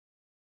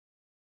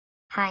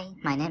Hi,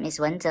 my name is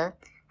Wenze.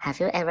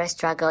 Have you ever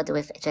struggled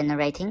with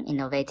generating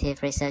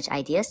innovative research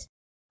ideas?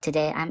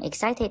 Today, I'm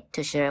excited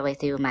to share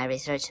with you my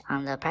research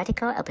on the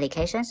practical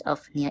applications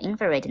of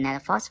near-infrared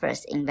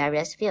nanophosphorus in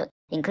various fields,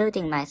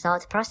 including my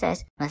thought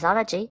process,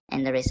 methodology,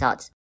 and the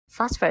results.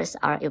 Phosphors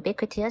are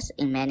ubiquitous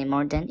in many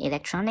modern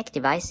electronic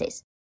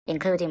devices,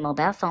 including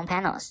mobile phone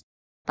panels.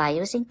 By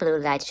using blue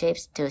light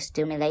chips to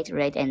stimulate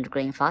red and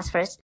green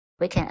phosphors,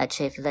 we can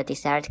achieve the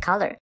desired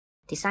color.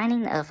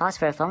 Designing a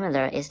phosphor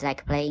formula is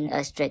like playing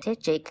a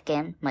strategic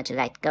game much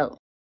like Go.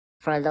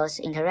 For those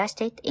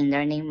interested in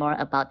learning more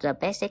about the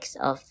basics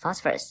of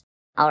phosphorus,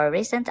 our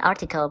recent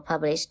article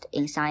published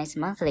in Science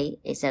Monthly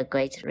is a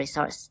great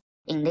resource.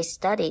 In this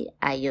study,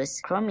 I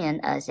used chromium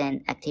as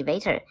an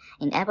activator,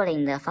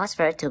 enabling the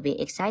phosphor to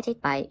be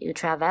excited by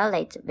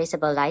ultraviolet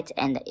visible light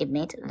and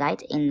emit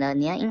light in the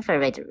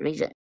near-infrared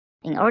region.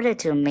 In order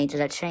to meet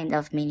the trend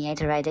of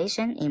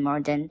miniaturization in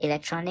modern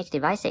electronic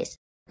devices,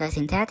 the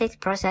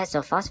synthetic process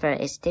of phosphor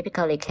is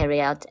typically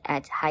carried out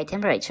at high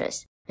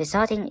temperatures,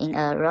 resulting in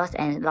a rough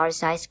and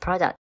large-sized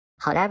product.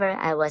 However,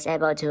 I was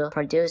able to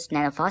produce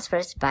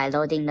nanophosphorus by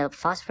loading the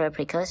phosphor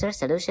precursor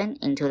solution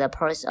into the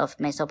pores of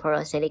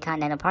mesoporosilica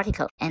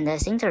nanoparticle and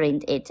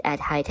sintering it at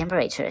high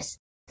temperatures.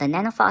 The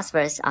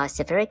nanophosphors are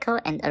spherical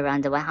and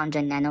around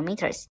 100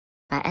 nanometers.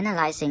 By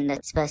analyzing the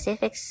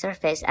specific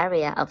surface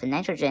area of the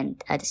nitrogen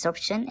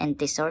adsorption and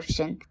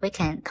desorption, we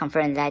can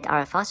confirm that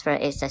our phosphor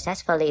is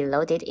successfully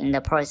loaded in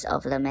the pores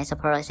of the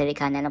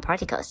mesoporosilica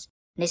nanoparticles.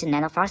 These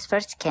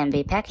nanophosphors can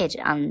be packaged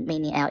on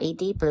mini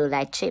LED blue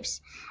light chips,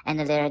 and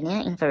their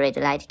near-infrared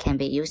light can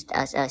be used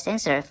as a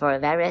sensor for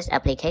various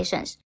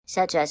applications,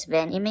 such as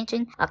vein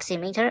imaging,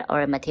 oximeter,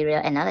 or material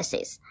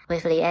analysis.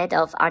 With the aid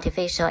of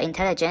artificial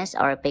intelligence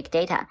or big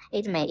data,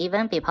 it may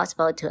even be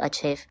possible to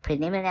achieve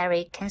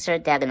preliminary cancer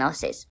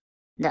diagnosis.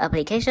 The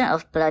application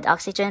of blood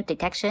oxygen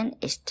detection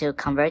is to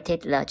convert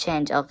the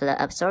change of the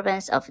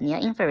absorbance of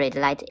near-infrared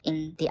light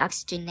in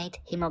deoxygenate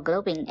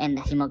hemoglobin and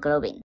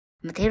hemoglobin.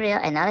 Material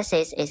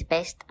analysis is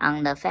based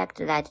on the fact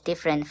that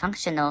different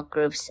functional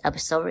groups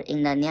absorb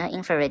in the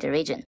near-infrared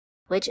region,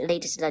 which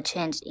leads to the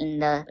change in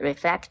the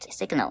reflect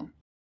signal.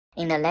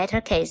 In the latter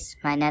case,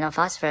 my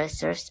nanophosphor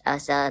serves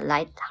as a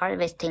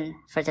light-harvesting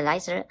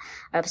fertilizer,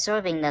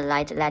 absorbing the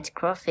light that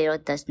chlorophyll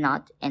does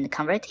not and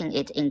converting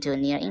it into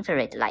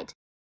near-infrared light.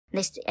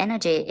 This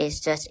energy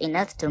is just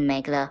enough to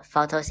make the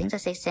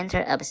photosynthesis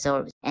center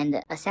absorb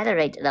and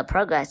accelerate the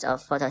progress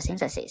of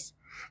photosynthesis.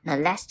 The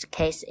last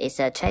case is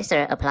a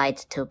tracer applied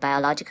to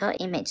biological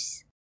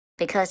images.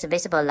 Because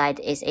visible light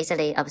is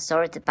easily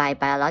absorbed by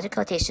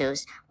biological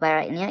tissues,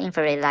 where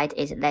near-infrared light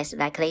is less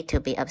likely to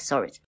be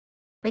absorbed.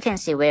 We can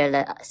see where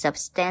the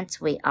substance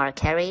we are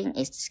carrying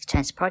is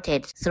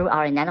transported through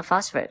our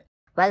nanophosphor,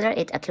 whether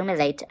it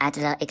accumulates at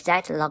the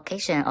exact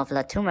location of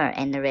the tumor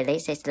and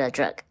releases the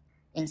drug.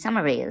 In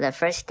summary, the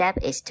first step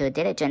is to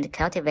diligently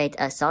cultivate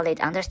a solid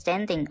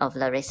understanding of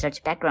the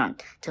research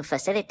background to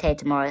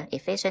facilitate more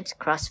efficient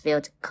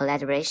cross-field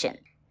collaboration.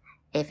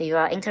 If you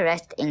are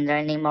interested in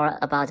learning more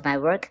about my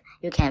work,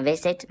 you can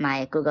visit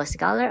my Google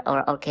Scholar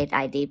or ORCID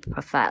ID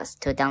profiles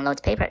to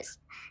download papers.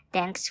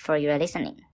 Thanks for your listening.